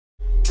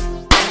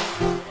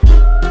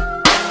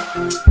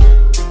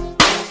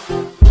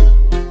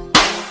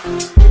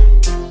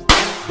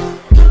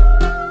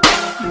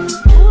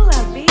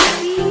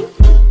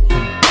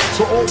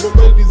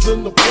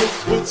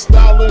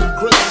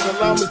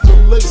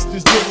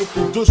kiss these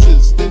lyrical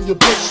douches in your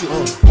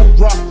bushes. Who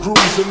rock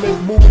grooves and make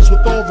moves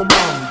with all the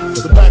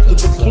mommies. The back of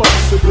the club,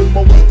 sipping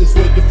my weight is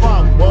where you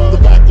find me. The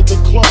back of the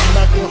club,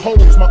 knocking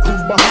holes, my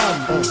crew's behind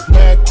me.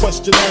 Mad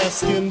question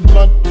asking,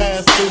 blunt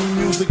passing,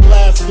 music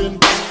lasting.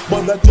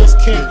 But I just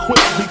can't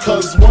quit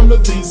because one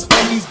of these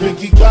homies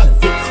Biggie got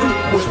to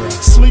creep with,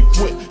 sleep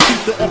with,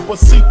 keep the ep a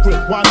secret.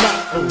 Why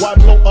not? Why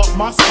blow up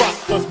my spot?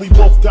 Cause we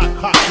both got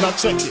hot. Now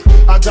check it,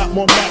 I got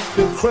more Mac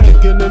than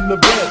Craig and in the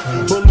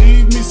bed.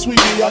 Believe me,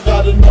 sweetie, I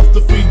got enough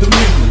to feed the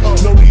needy.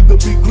 No need to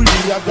be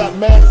greedy. I got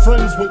mad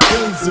friends with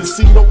guns and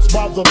see notes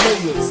by the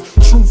layers.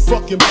 True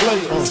fucking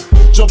players.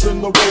 Jump in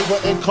the Rover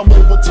and come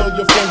over. Tell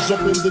your friends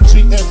jump in the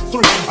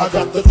GS3. I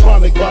got the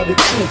chronic by the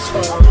truth.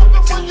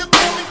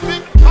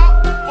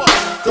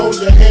 Throw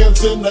your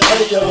hands in the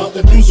air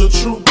if you's a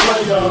true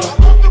player.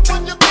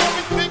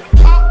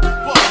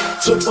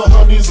 To the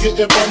honeys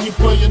getting money,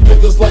 playing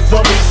niggas like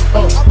dummies.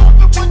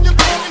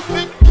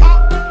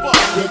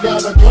 You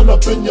got a gun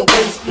up in your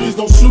waist, please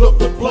don't shoot up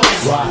the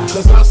place.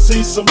 Cause I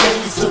see some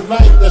ladies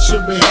tonight that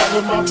should be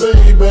having my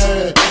baby.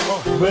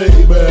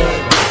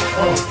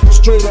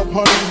 Straight up,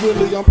 honey,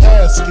 really, I'm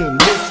asking.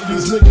 Most of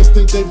these niggas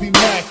think they be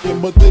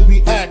macking, but they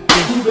be acting.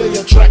 Who they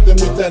attracting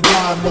with that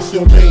line? What's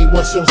your name?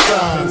 What's your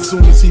sign?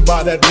 Soon as he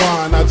buy that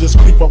wine, I just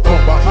creep up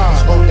from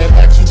behind and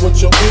ask you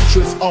what your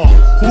interests are.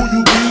 Who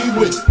you be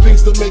with?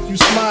 Things that make you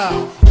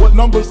smile. What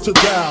numbers to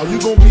dial? You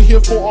gon' be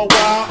here for a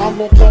while. I'm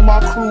gon' call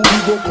my crew.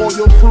 You gon' call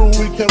your crew.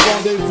 We can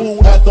rendezvous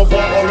at the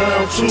bar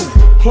around 2.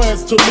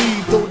 Plans to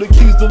leave, throw the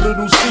keys to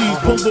little C's.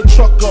 Pull the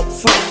truck up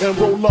front and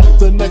roll up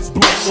the next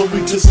block so we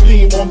can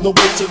steam on the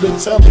way to the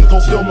telly.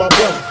 Gon' fill my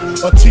belly.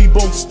 A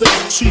T-bone steak,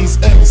 cheese,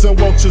 eggs, and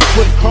Welch's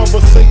grape.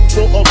 Conversate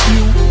for a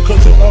few,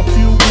 cause in a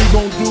few we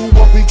gon' do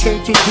what we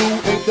came to do.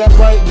 Ain't that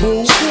right,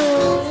 boo?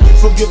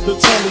 Forget the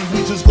telly,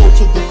 we just go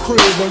to the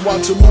crib and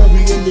watch a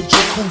movie in the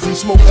jacuzzi.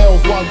 Smoke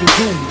L's while you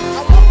do me.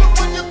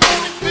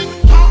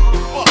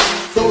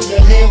 Throw your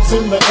hands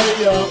in the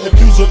air if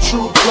you's a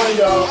true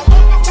player.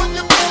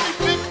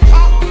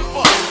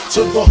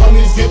 To the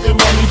honeys getting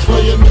money,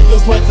 playing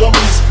niggas like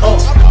dummies.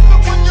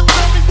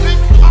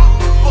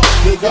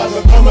 You got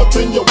a gun up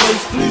in your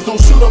waist, please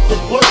don't shoot up the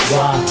place.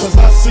 Cause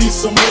I see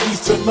some ladies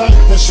tonight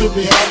that should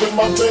be having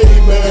my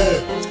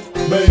baby.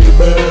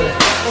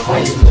 How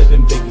you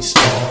living, Biggie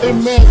Smalls?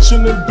 In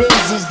mansion and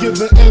Benzes,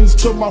 giving ends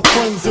to my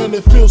friends and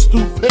it feels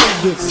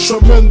stupendous.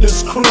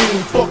 Tremendous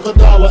cream, fuck $1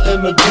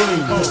 and a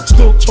green.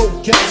 Still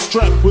tote gas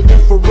strapped with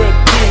infrared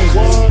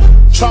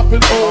beams.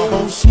 Chopping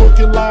O's,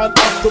 smoking line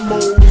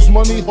optimals,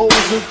 money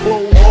holes and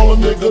clothes, all a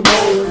nigga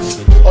knows.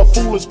 A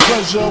foolish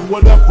pleasure,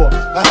 whatever.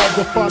 I had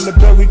to find the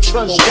buried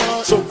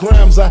treasure, so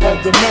grams I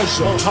had to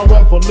measure.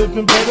 However,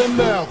 living better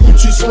now,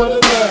 Gucci sweater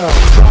now.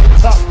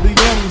 Drop top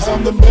BMs,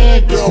 I'm the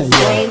man,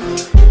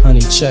 girlfriend.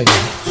 Honey, check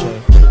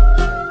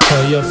it.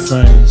 Tell your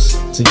friends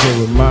to get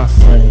with my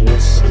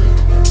friends.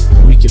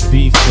 We could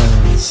be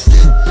friends.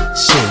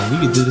 Shit, we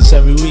could do this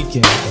every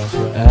weekend.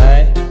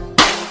 Alright?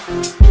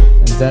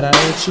 Is that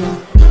alright with you?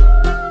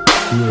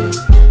 Yeah.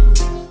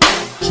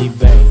 Keep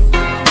banging.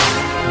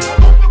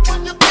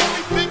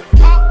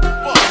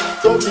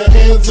 Throw your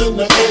hands in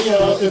the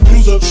air if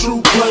you's a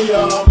true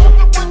player.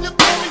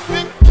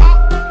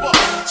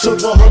 To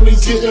the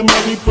honeys getting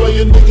money,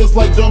 playing niggas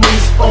like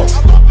dummies.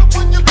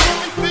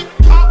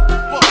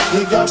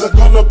 You got a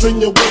gun up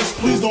in your waist,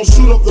 please don't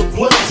shoot up the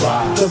place.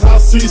 Cause I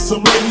see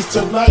some ladies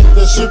tonight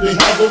that should be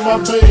having my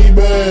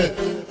baby.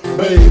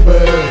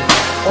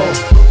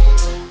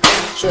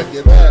 Check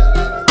it out,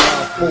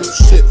 I full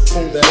shit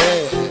from that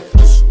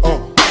ass.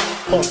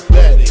 Puff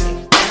Daddy,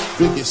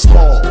 Biggie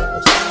Smalls,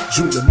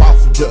 Junior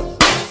Mafia,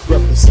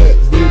 represent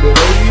baby.